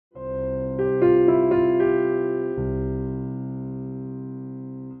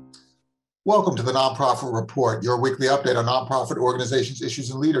Welcome to the Nonprofit Report, your weekly update on nonprofit organizations,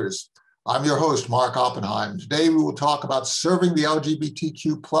 issues, and leaders. I'm your host, Mark Oppenheim. Today, we will talk about serving the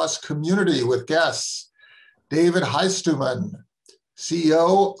LGBTQ plus community with guests. David Heitstuman,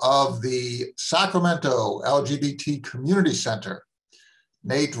 CEO of the Sacramento LGBT Community Center.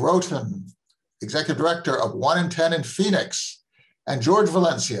 Nate Rhoton, Executive Director of 1 in 10 in Phoenix. And Jorge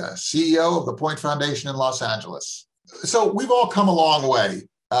Valencia, CEO of the Point Foundation in Los Angeles. So we've all come a long way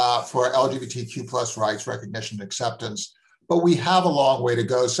for LGBTQ plus rights, recognition, and acceptance, but we have a long way to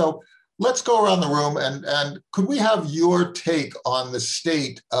go. So let's go around the room and could we have your take on the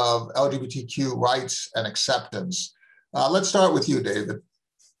state of LGBTQ rights and acceptance? Let's start with you, David.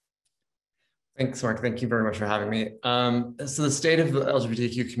 Thanks, Mark. Thank you very much for having me. So the state of the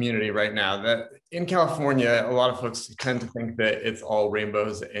LGBTQ community right now, that in California, a lot of folks tend to think that it's all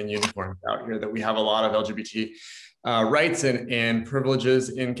rainbows and unicorns out here, that we have a lot of LGBT rights and privileges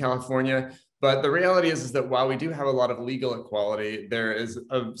in California. But the reality is that while we do have a lot of legal equality, there is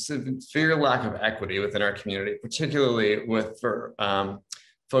a severe lack of equity within our community, particularly for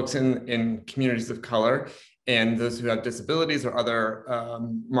folks in communities of color and those who have disabilities or other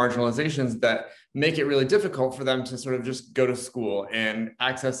marginalizations that make it really difficult for them to sort of just go to school and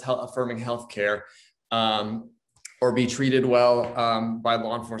access affirming healthcare or be treated well by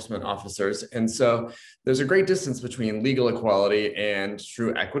law enforcement officers. And so there's a great distance between legal equality and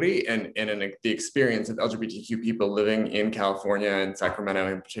true equity and the experience of LGBTQ people living in California and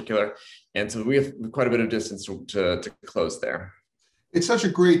Sacramento in particular. And so we have quite a bit of distance to close there. It's such a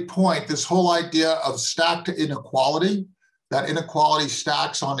great point, this whole idea of stacked inequality, that inequality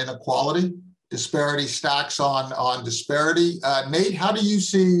stacks on inequality, disparity stacks on disparity. Nate, how do you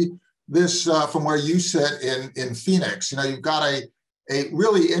see this from where you sit in Phoenix? You know, you've got a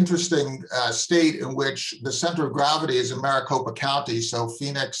really interesting state in which the center of gravity is in Maricopa County, so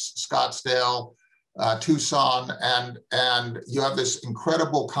Phoenix, Scottsdale, Tucson, and you have this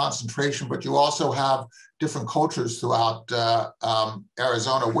incredible concentration, but you also have different cultures throughout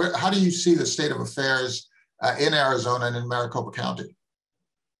Arizona. How do you see the state of affairs in Arizona and in Maricopa County?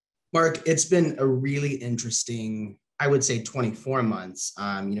 Mark, it's been a really interesting, I would say 24 months.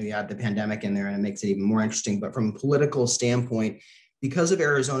 You have the pandemic in there and it makes it even more interesting. But from a political standpoint, because of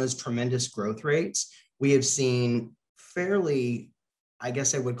Arizona's tremendous growth rates, we have seen fairly, I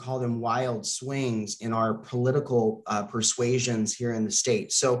guess I would call them wild swings in our political persuasions here in the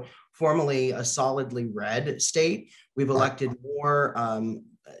state. So formerly a solidly red state, we've elected more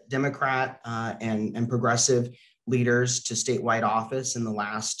Democrat and progressive leaders to statewide office in the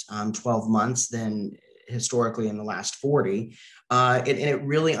last 12 months than historically in the last 40. And it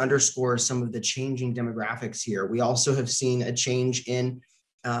really underscores some of the changing demographics here. We also have seen a change in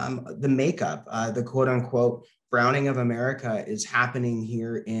the makeup, the quote unquote browning of America is happening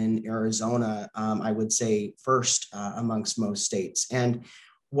here in Arizona, I would say first amongst most states. And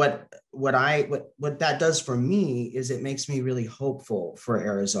what that does for me is it makes me really hopeful for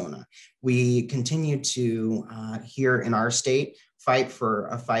Arizona. We continue to here in our state fight for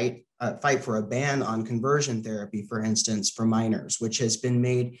a ban on conversion therapy, for instance, for minors, which has been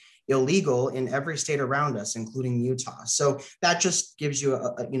made illegal in every state around us, including Utah. So that just gives you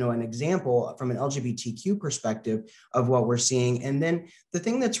an example from an LGBTQ perspective of what we're seeing. And then the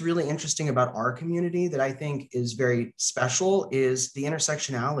thing that's really interesting about our community that I think is very special is the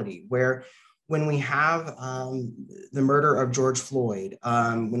intersectionality, where when we have the murder of George Floyd,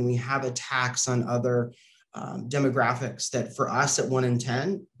 when we have attacks on other demographics, that for us at 1 in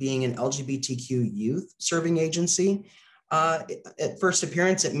 10, being an LGBTQ youth serving agency, at first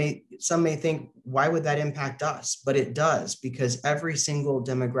appearance, some may think, why would that impact us? But it does, because every single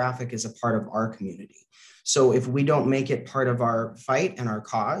demographic is a part of our community. So if we don't make it part of our fight and our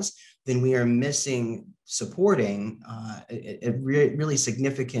cause, then we are missing supporting a really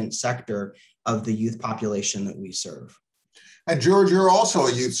significant sector of the youth population that we serve. And George, you're also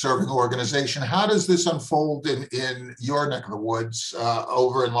a youth serving organization. How does this unfold in your neck of the woods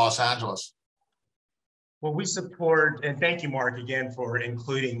over in Los Angeles? Well, we support, and thank you, Mark, again for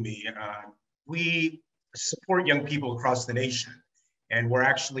including me. We support young people across the nation, and we're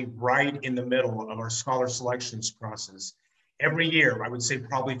actually right in the middle of our scholar selections process. Every year, I would say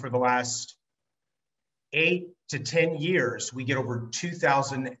probably for the last 8 to 10 years, we get over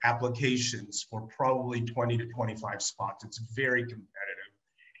 2,000 applications for probably 20 to 25 spots. It's very competitive.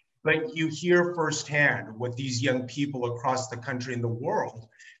 But you hear firsthand what these young people across the country and the world,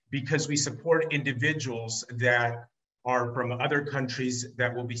 because we support individuals that are from other countries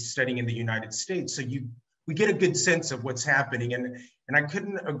that will be studying in the United States. So we get a good sense of what's happening. And I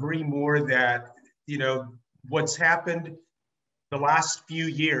couldn't agree more that, what's happened the last few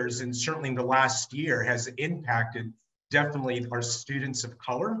years, and certainly in the last year, has impacted definitely our students of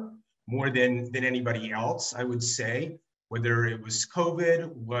color more than anybody else, I would say, whether it was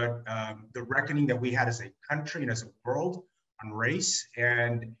COVID, what the reckoning that we had as a country and as a world on race.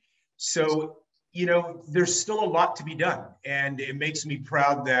 And so, you know, there's still a lot to be done. And it makes me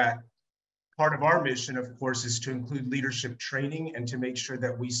proud that part of our mission, of course, is to include leadership training and to make sure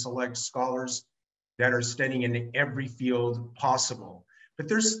that we select scholars that are studying in every field possible. But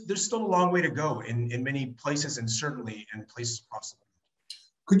there's still a long way to go in many places, and certainly in places across the world.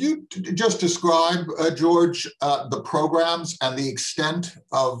 Could you just describe, George, the programs and the extent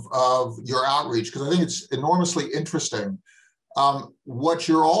of your outreach? Because I think it's enormously interesting. What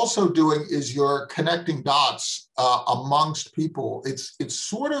you're also doing is you're connecting dots amongst people. It's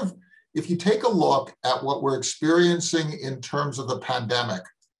sort of, if you take a look at what we're experiencing in terms of the pandemic,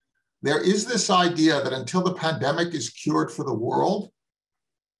 there is this idea that until the pandemic is cured for the world,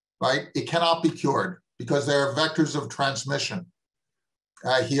 right, it cannot be cured because there are vectors of transmission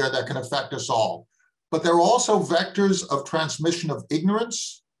here that can affect us all. But there are also vectors of transmission of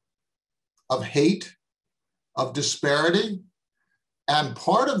ignorance, of hate, of disparity. And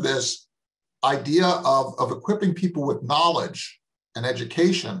part of this idea of equipping people with knowledge and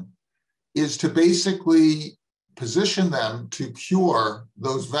education is to basically position them to cure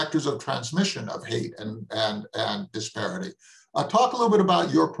those vectors of transmission of hate and disparity. Talk a little bit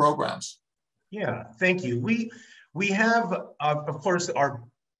about your programs. Yeah, thank you. We have, of course, our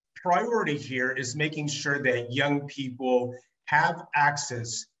priority here is making sure that young people have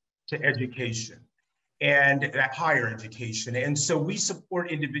access to education and that higher education. And so we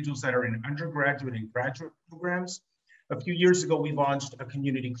support individuals that are in undergraduate and graduate programs. A few years ago, we launched a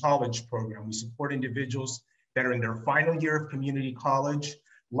community college program. We support individuals that are in their final year of community college.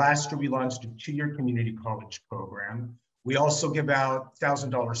 Last year, we launched a 2-year community college program. We also give out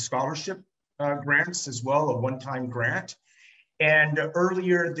 $1,000 scholarship grants as well, a one-time grant. And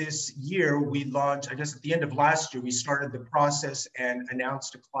earlier this year, we launched, I guess at the end of last year, we started the process and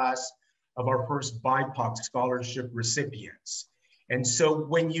announced a class of our first BIPOC scholarship recipients. And so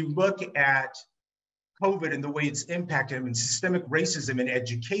when you look at COVID and the way it's impacted them and systemic racism in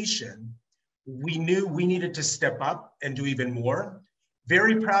education, we knew we needed to step up and do even more.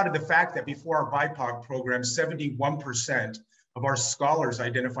 Very proud of the fact that before our BIPOC program, 71% of our scholars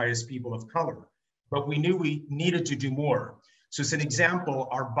identify as people of color, but we knew we needed to do more. So as an example,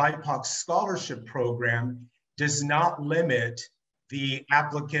 our BIPOC scholarship program does not limit the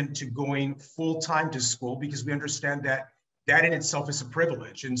applicant to going full-time to school, because we understand that that in itself is a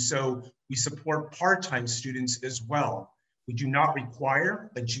privilege. And so we support part-time students as well. We do not require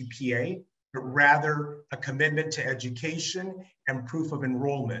a GPA, but rather a commitment to education and proof of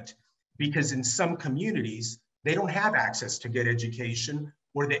enrollment, because in some communities, they don't have access to get education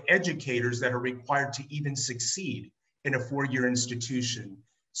or the educators that are required to even succeed in a 4-year institution.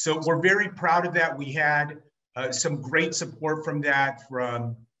 So we're very proud of that. We had some great support from that,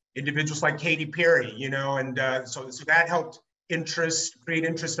 from individuals like Katy Perry, you know, and so that helped create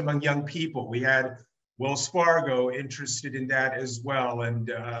interest among young people. We had Wells Fargo interested in that as well,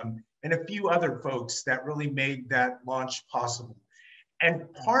 and a few other folks that really made that launch possible.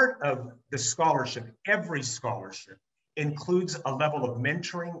 And part of the scholarship, every scholarship, includes a level of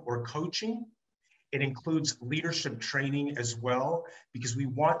mentoring or coaching. It includes leadership training as well, because we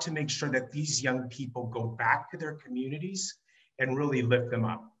want to make sure that these young people go back to their communities and really lift them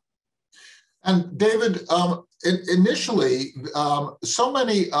up. And David, initially, so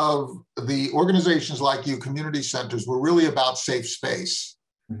many of the organizations like you, community centers, were really about safe space,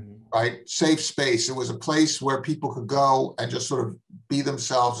 right? Safe space. It was a place where people could go and just sort of be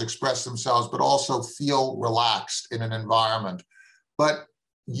themselves, express themselves, but also feel relaxed in an environment. But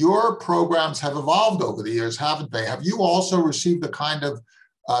your programs have evolved over the years, haven't they? Have you also received the kind of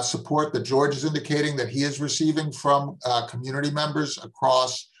support that George is indicating that he is receiving from community members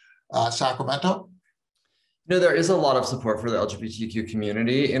across Sacramento? No, there is a lot of support for the LGBTQ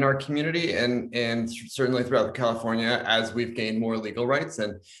community in our community, and certainly throughout California as we've gained more legal rights,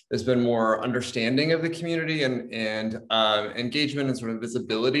 and there's been more understanding of the community and engagement and sort of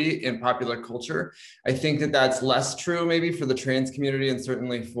visibility in popular culture. I think that that's less true maybe for the trans community, and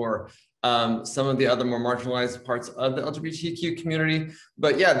certainly for some of the other more marginalized parts of the LGBTQ community.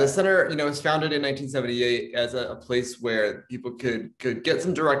 But yeah, the center, you know, was founded in 1978 as a place where people could get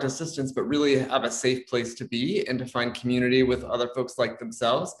some direct assistance, but really have a safe place to be and to find community with other folks like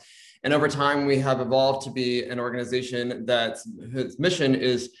themselves. And over time, we have evolved to be an organization whose mission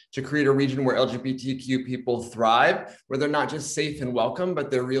is to create a region where LGBTQ people thrive, where they're not just safe and welcome, but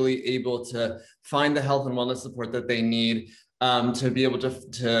they're really able to find the health and wellness support that they need, to be able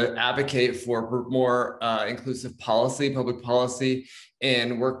to advocate for more inclusive policy, public policy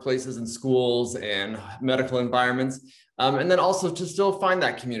in workplaces and schools and medical environments. And then also to still find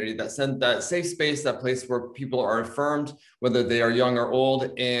that community, that safe space, that place where people are affirmed, whether they are young or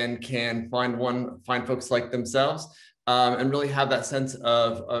old, and can find folks like themselves, and really have that sense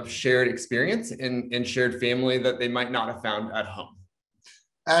of shared experience and shared family that they might not have found at home.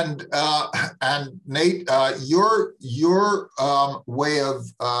 And Nate, your way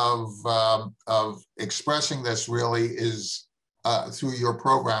of expressing this really is through your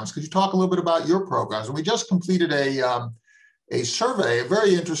programs. Could you talk a little bit about your programs? And we just completed a survey,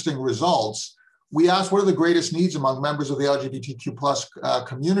 very interesting results. We asked what are the greatest needs among members of the LGBTQ plus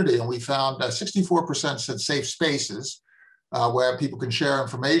community, and we found 64% said safe spaces where people can share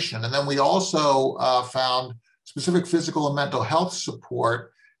information. And then we also found specific physical and mental health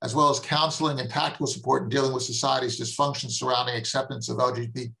support, as well as counseling and tactical support in dealing with society's dysfunctions surrounding acceptance of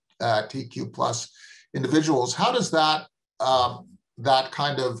LGBTQ plus individuals. How does that that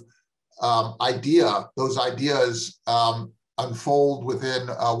kind of those ideas unfold within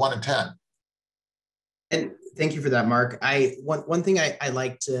 1 in 10? And thank you for that, Mark. One thing I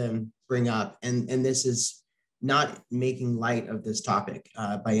like to bring up, and this is not making light of this topic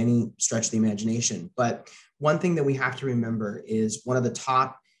by any stretch of the imagination, but one thing that we have to remember is one of the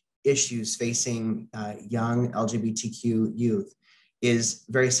top issues facing young LGBTQ youth is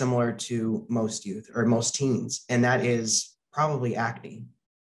very similar to most youth or most teens, and that is probably acne.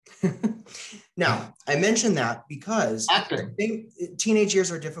 Now, I mention that because teenage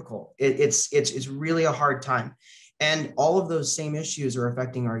years are difficult. It's really a hard time. And all of those same issues are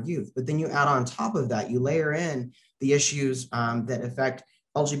affecting our youth. But then you add on top of that, you layer in the issues that affect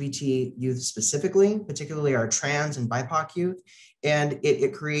LGBT youth specifically, particularly our trans and BIPOC youth. And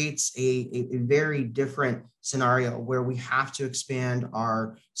it creates a very different scenario where we have to expand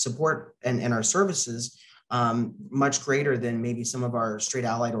our support and our services much greater than maybe some of our straight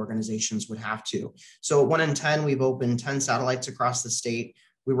allied organizations would have to. So at 1 in 10, we've opened 10 satellites across the state.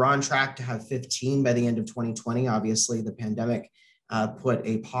 We were on track to have 15 by the end of 2020. Obviously, the pandemic put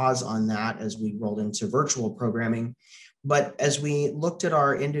a pause on that as we rolled into virtual programming. But as we looked at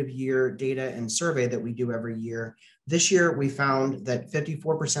our end of year data and survey that we do every year, this year we found that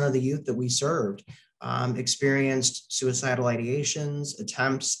 54% of the youth that we served experienced suicidal ideations,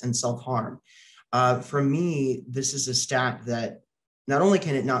 attempts, and self-harm. For me, this is a stat that not only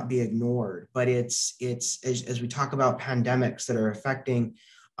can it not be ignored, but it's as we talk about pandemics that are affecting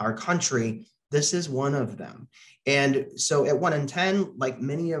our country, this is one of them. And so at 1 in 10, like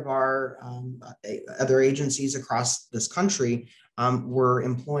many of our other agencies across this country, we're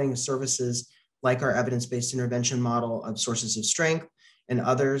employing services like our evidence-based intervention model of Sources of Strength and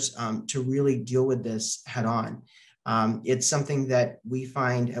others to really deal with this head on. It's something that we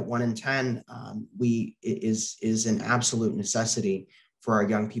find at 1 in 10 is an absolute necessity for our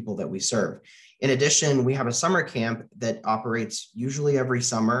young people that we serve. In addition, we have a summer camp that operates usually every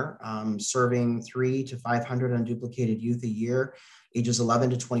summer, serving 300 to 500 unduplicated youth a year, ages 11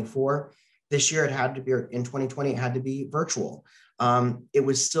 to 24. This year, in 2020, it had to be virtual. It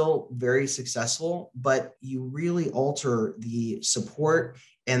was still very successful, but you really alter the support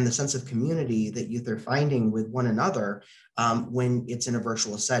and the sense of community that youth are finding with one another when it's in a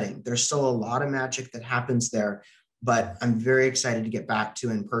virtual setting. There's still a lot of magic that happens there, but I'm very excited to get back to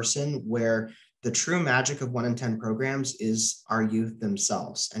in person, where the true magic of 1 in 10 programs is our youth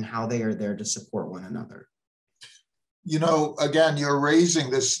themselves and how they are there to support one another. You know, again, you're raising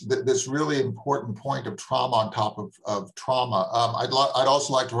this really important point of trauma on top of trauma. I'd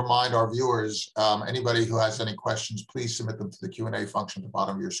also like to remind our viewers, anybody who has any questions, please submit them to the Q&A function at the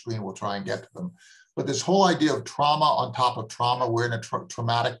bottom of your screen. We'll try and get to them. But this whole idea of trauma on top of trauma, we're in a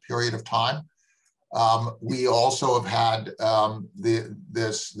traumatic period of time. We also have had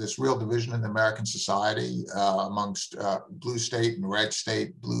this real division in the American society amongst blue state and red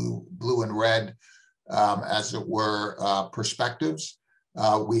state, blue and red, as it were, perspectives.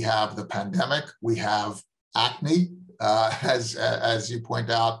 We have the pandemic, we have acne, as you point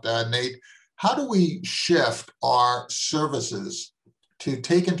out, Nate. How do we shift our services to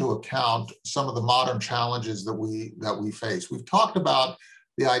take into account some of the modern challenges that we face? We've talked about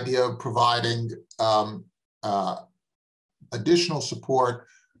the idea of providing additional support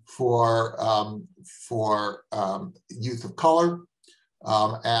for youth of color,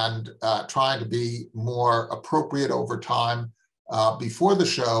 and trying to be more appropriate over time. Before the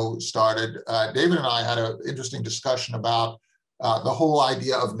show started, David and I had an interesting discussion about the whole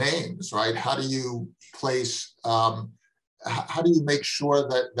idea of names, right? How do you place, how do you make sure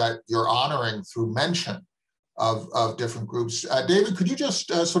that you're honoring through mention of different groups. David, could you just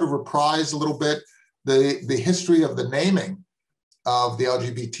sort of reprise a little bit the history of the naming of the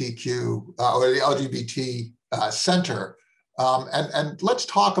LGBTQ or the LGBT Center? And let's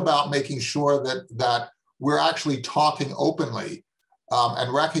talk about making sure that we're actually talking openly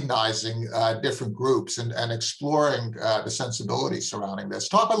and recognizing different groups and exploring the sensibilities surrounding this.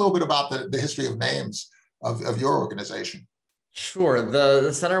 Talk a little bit about the history of names of your organization. Sure.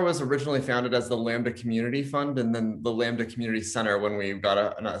 The center was originally founded as the Lambda Community Fund and then the Lambda Community Center when we got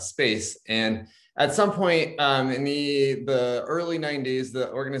a space. And at some point in the early 90s, the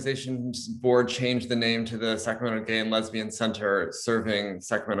organization's board changed the name to the Sacramento Gay and Lesbian Center, serving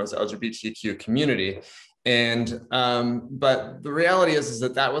Sacramento's LGBTQ community. And but the reality is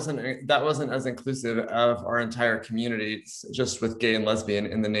that wasn't as inclusive of our entire community, just with gay and lesbian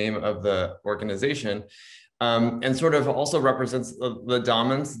in the name of the organization. And sort of also represents the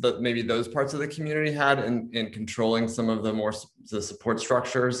dominance that maybe those parts of the community had in controlling some of the support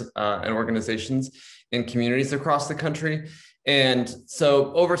structures and organizations in communities across the country. And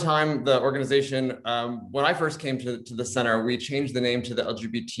so over time, the organization, when I first came to the center, we changed the name to the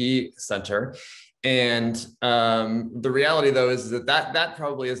LGBT Center. And the reality, though, is that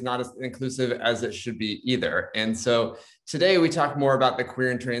probably is not as inclusive as it should be either. And so today we talk more about the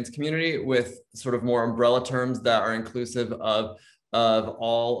queer and trans community with sort of more umbrella terms that are inclusive of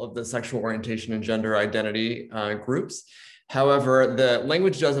all of the sexual orientation and gender identity groups. However, the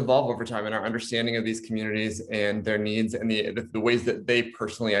language does evolve over time, and our understanding of these communities and their needs and the ways that they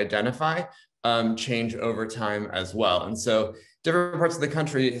personally identify change over time as well. And so different parts of the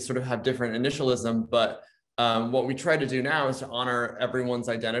country sort of have different initialism, but what we try to do now is to honor everyone's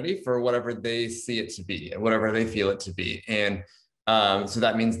identity for whatever they see it to be and whatever they feel it to be. And so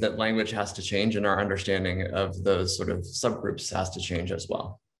that means that language has to change and our understanding of those sort of subgroups has to change as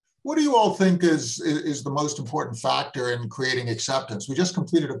well. What do you all think is the most important factor in creating acceptance? We just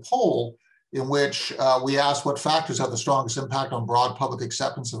completed a poll in which we asked what factors have the strongest impact on broad public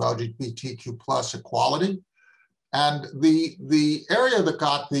acceptance of LGBTQ plus equality. And the area that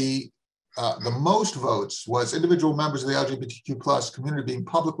got the most votes was individual members of the LGBTQ plus community being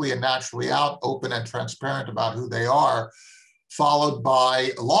publicly and naturally out, open and transparent about who they are, followed by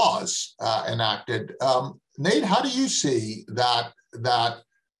laws enacted. Nate, how do you see that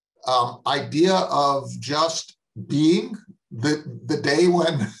idea of just being the day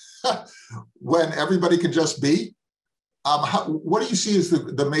when everybody can just be? What do you see as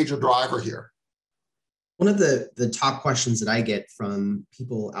the major driver here? One of the top questions that I get from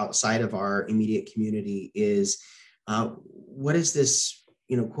people outside of our immediate community is, what is this,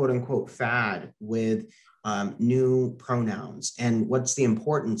 quote unquote fad with new pronouns, and what's the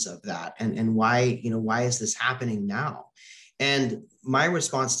importance of that, and why is this happening now? And my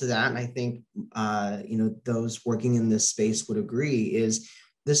response to that, and I think those working in this space would agree, is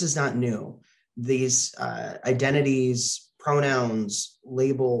this is not new. These identities, pronouns,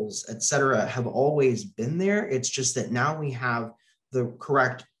 labels, etc., have always been there. It's just that now we have the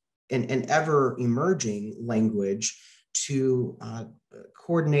correct and ever emerging language to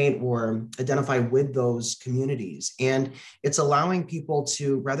coordinate or identify with those communities. And it's allowing people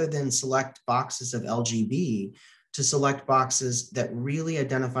to, rather than select boxes of LGB, to select boxes that really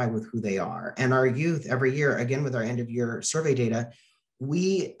identify with who they are. And our youth every year, again, with our end of year survey data,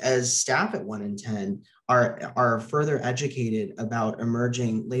 we as staff at 1 in 10 are further educated about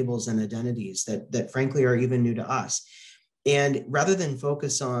emerging labels and identities that frankly are even new to us. And rather than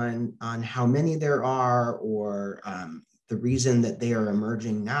focus on how many there are or the reason that they are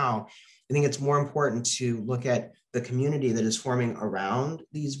emerging now, I think it's more important to look at the community that is forming around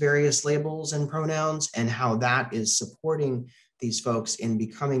these various labels and pronouns and how that is supporting these folks in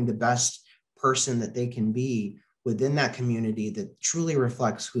becoming the best person that they can be within that community that truly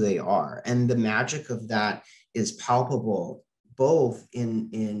reflects who they are. And the magic of that is palpable, both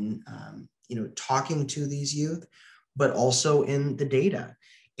in talking to these youth, but also in the data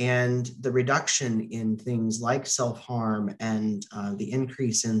and the reduction in things like self-harm and the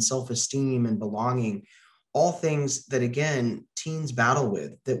increase in self-esteem and belonging, all things that, again, teens battle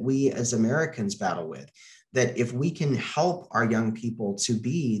with, that we as Americans battle with. That if we can help our young people to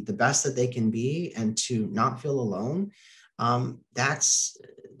be the best that they can be and to not feel alone, that's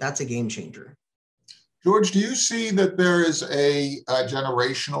a game changer. George, do you see that there is a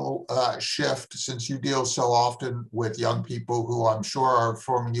generational shift, since you deal so often with young people who I'm sure are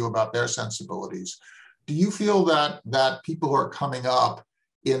informing you about their sensibilities? Do you feel that people are coming up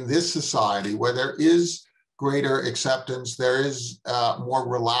in this society where there is greater acceptance, there is more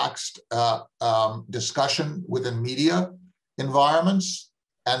relaxed discussion within media environments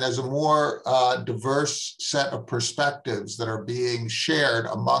and there's a more diverse set of perspectives that are being shared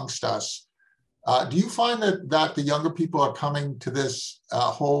amongst us. Do you find that the younger people are coming to this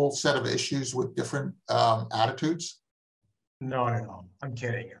whole set of issues with different attitudes? Not at all. I'm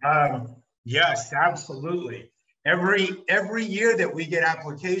kidding. Yes, absolutely. Every year that we get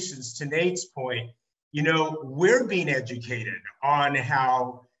applications, to Nate's point, you know, we're being educated on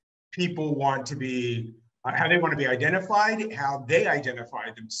how people want to be, how they want to be identified, how they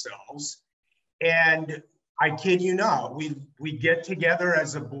identify themselves. And I kid you not, we get together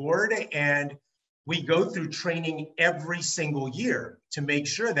as a board and we go through training every single year to make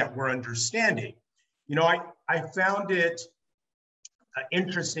sure that we're understanding. You know, I found it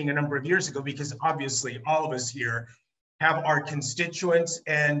interesting a number of years ago, because obviously all of us here have our constituents,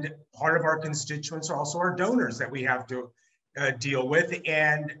 and part of our constituents are also our donors that we have to deal with,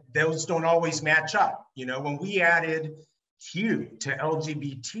 and those don't always match up. You know, when we added Q to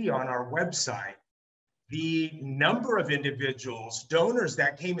LGBT on our website, the number of individuals, donors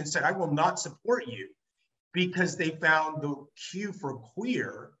that came and said, I will not support you, because they found the Q for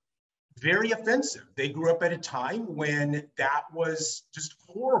queer very offensive. They grew up at a time when that was just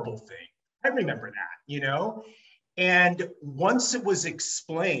a horrible thing. I remember that, you know? And once it was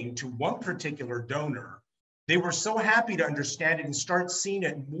explained to one particular donor, they were so happy to understand it and start seeing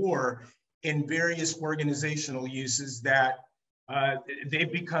it more in various organizational uses that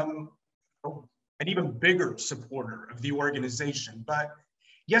they've become an even bigger supporter of the organization. But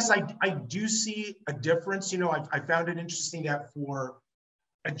yes, I do see a difference. You know, I found it interesting that for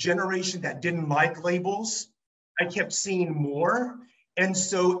a generation that didn't like labels, I kept seeing more. And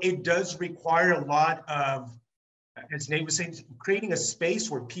so it does require a lot of, as Nate was saying, creating a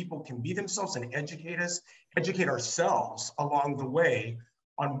space where people can be themselves and educate ourselves along the way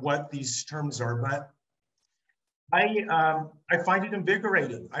on what these terms are. But I find it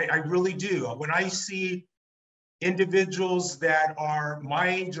invigorating. I really do. When I see individuals that are my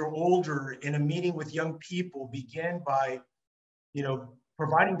age or older in a meeting with young people begin by, you know,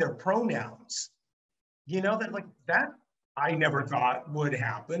 providing their pronouns, you know, that I never thought would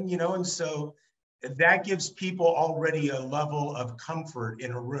happen, you know, and so that gives people already a level of comfort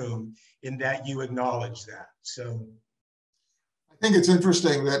in a room in that you acknowledge that. So I think it's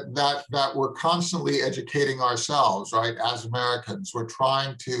interesting that we're constantly educating ourselves, right? As Americans, we're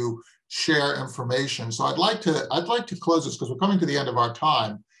trying to share information. So I'd like to close this, because we're coming to the end of our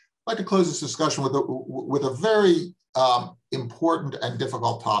time. I'd like to close this discussion with a very important and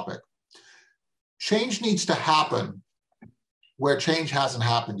difficult topic. Change needs to happen where change hasn't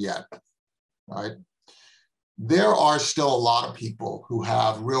happened yet, right? There are still a lot of people who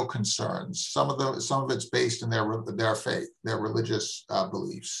have real concerns. Some of it's based in their faith, their religious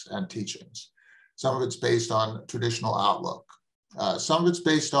beliefs and teachings. Some of it's based on traditional outlook. Some of it's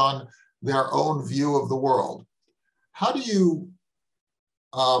based on their own view of the world. How do you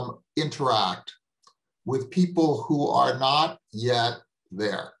interact with people who are not yet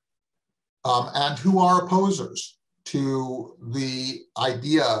there and who are opposers to the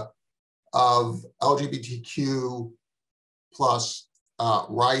idea of LGBTQ plus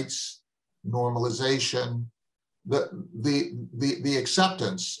rights, normalization, the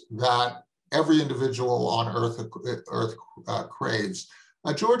acceptance that every individual on Earth craves?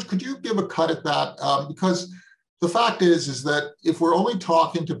 George, could you give a cut at that? Because the fact is that if we're only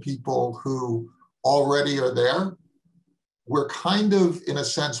talking to people who already are there, we're kind of, in a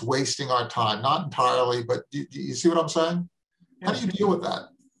sense, wasting our time. Not entirely, but do you see what I'm saying? How do you deal with that?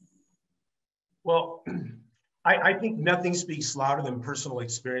 Well, I think nothing speaks louder than personal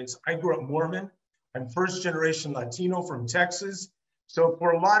experience. I grew up Mormon. I'm first generation Latino from Texas. So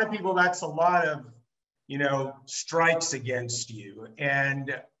for a lot of people, that's a lot of, you know, strikes against you.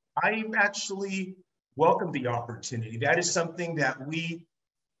 And I actually welcome the opportunity. That is something that we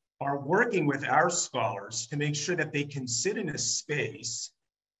are working with our scholars to make sure that they can sit in a space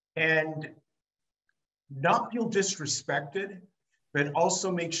and not feel disrespected, but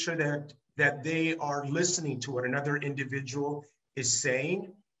also make sure that they are listening to what another individual is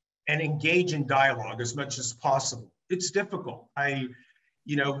saying and engage in dialogue as much as possible. It's difficult.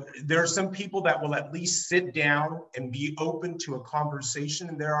 You know, there are some people that will at least sit down and be open to a conversation.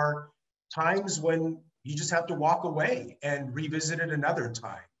 And there are times when you just have to walk away and revisit it another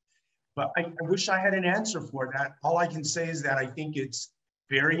time. But I wish I had an answer for that. All I can say is that I think it's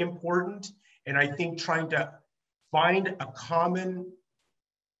very important. And I think trying to find a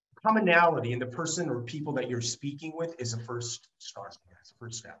commonality in the person or people that you're speaking with is a first start. That's a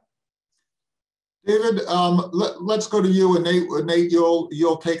first step. David, let's go to you, and Nate,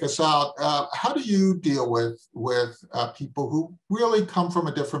 you'll take us out. How do you deal with people who really come from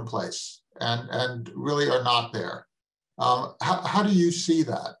a different place and really are not there? How do you see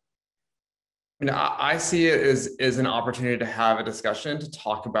that? I see it as an opportunity to have a discussion, to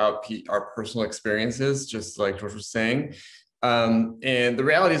talk about our personal experiences, just like George was saying. And the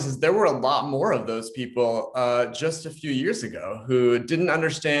reality is there were a lot more of those people just a few years ago who didn't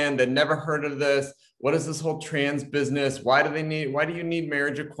understand, they'd never heard of this. What is this whole trans business? Why do you need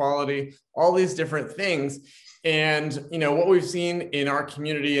marriage equality? All these different things. And what we've seen in our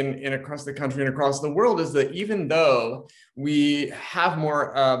community and across the country and across the world is that even though we have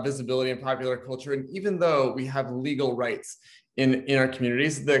more visibility in popular culture, and even though we have legal rights in our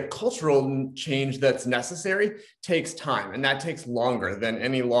communities, the cultural change that's necessary takes time, and that takes longer than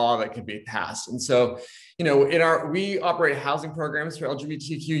any law that could be passed. And so, we operate housing programs for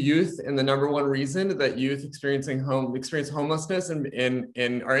LGBTQ youth, and the number one reason that youth experience homelessness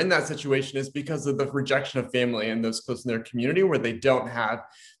and are in that situation is because of the rejection of family and those close in their community where they don't have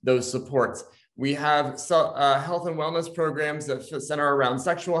those supports. We have health and wellness programs that center around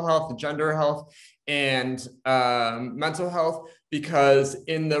sexual health, gender health, and mental health, because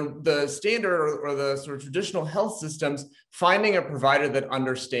in the standard or the sort of traditional health systems, finding a provider that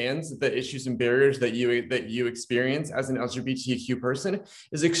understands the issues and barriers that you experience as an LGBTQ person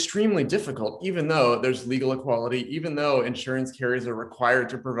is extremely difficult, even though there's legal equality, even though insurance carriers are required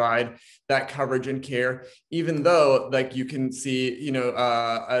to provide that coverage and care, even though like you can see,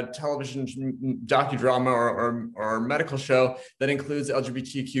 a television docudrama or medical show that includes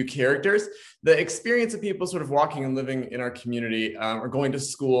LGBTQ characters. The experience of people sort of walking and living in our community or going to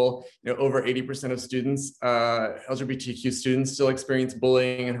school, over 80% of students, LGBTQ students, still experience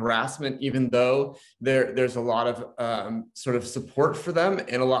bullying and harassment, even though there's a lot of sort of support for them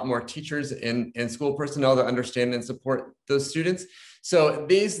and a lot more teachers and school personnel that understand and support those students. So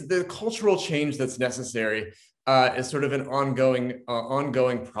the cultural change that's necessary is sort of an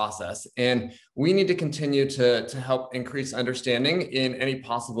ongoing process. And we need to continue to help increase understanding in any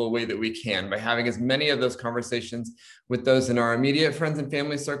possible way that we can by having as many of those conversations with those in our immediate friends and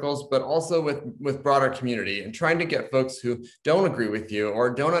family circles, but also with broader community, and trying to get folks who don't agree with you or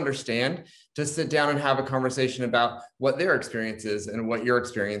don't understand to sit down and have a conversation about what their experience is and what your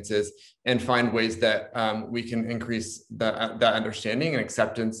experience is, and find ways that we can increase that understanding and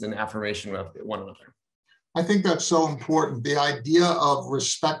acceptance and affirmation of one another. I think that's so important. The idea of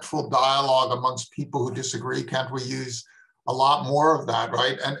respectful dialogue amongst people who disagree, can't we use a lot more of that,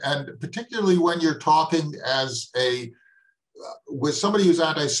 right? And particularly when you're talking with somebody who's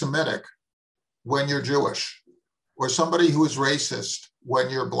anti-Semitic when you're Jewish, or somebody who is racist when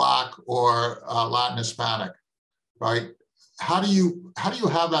you're Black or Latin Hispanic, right? How do you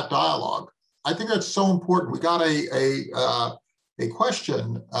have that dialogue? I think that's so important. We got a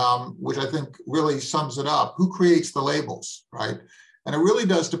question, which I think really sums it up. Who creates the labels, right? And it really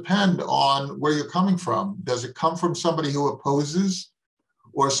does depend on where you're coming from. Does it come from somebody who opposes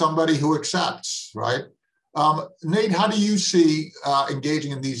or somebody who accepts, right? Nate, how do you see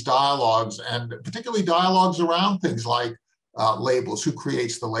engaging in these dialogues, and particularly dialogues around things like labels? Who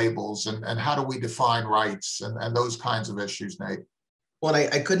creates the labels, and how do we define rights and those kinds of issues, Nate? Well,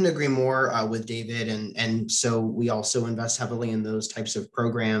 I couldn't agree more with David. And so we also invest heavily in those types of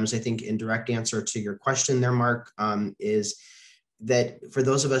programs. I think in direct answer to your question there, Mark, is that for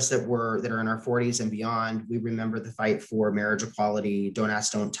those of us that are in our 40s and beyond, we remember the fight for marriage equality, don't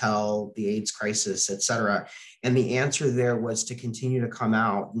ask, don't tell, the AIDS crisis, et cetera. And the answer there was to continue to come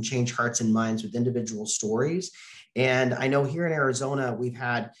out and change hearts and minds with individual stories. And I know here in Arizona, we've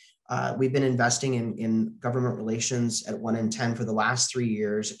been investing in government relations at 1 in 10 for the last 3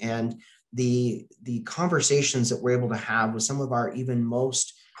 years. And the conversations that we're able to have with some of our even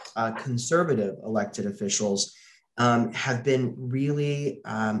most conservative elected officials have been really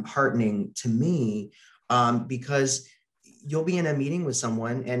heartening to me, because you'll be in a meeting with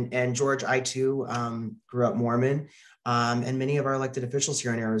someone, and George, I too grew up Mormon, and many of our elected officials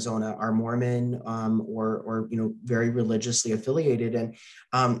here in Arizona are Mormon or very religiously affiliated, and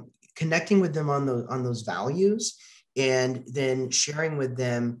connecting with them on those values, and then sharing with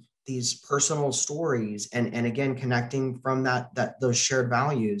them these personal stories, and again connecting from those shared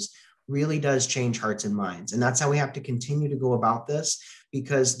values really does change hearts and minds. And that's how we have to continue to go about this,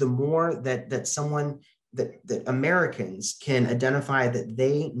 because the more that Americans can identify that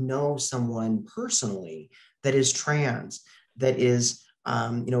they know someone personally that is trans, that is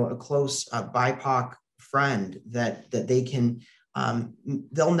a close BIPOC friend that they can,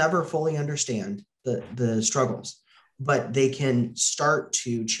 they'll never fully understand the struggles, but they can start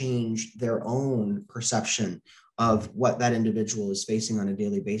to change their own perception of what that individual is facing on a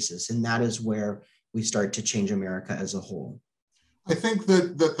daily basis. And that is where we start to change America as a whole. I think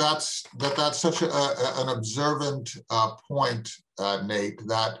that's such an observant point, Nate,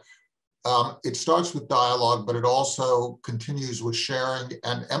 that it starts with dialogue, but it also continues with sharing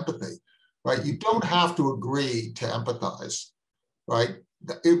and empathy, right? You don't have to agree to empathize, right?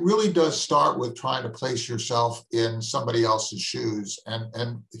 It really does start with trying to place yourself in somebody else's shoes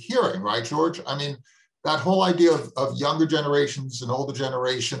and hearing, right, George? I mean, that whole idea of younger generations and older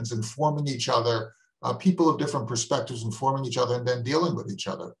generations informing each other, people of different perspectives informing each other and then dealing with each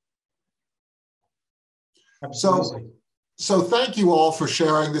other. Absolutely. So thank you all for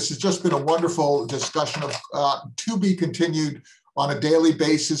sharing. This has just been a wonderful discussion of to be continued on a daily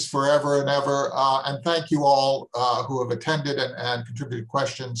basis forever and ever. And thank you all who have attended and contributed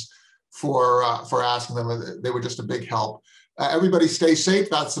questions for asking them. They were just a big help. Everybody stay safe.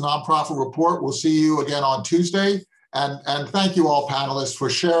 That's the Nonprofit Report. We'll see you again on Tuesday. And thank you all panelists for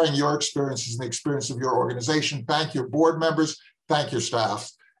sharing your experiences and the experience of your organization. Thank your board members. Thank your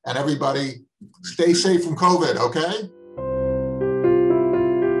staff. And everybody stay safe from COVID, okay?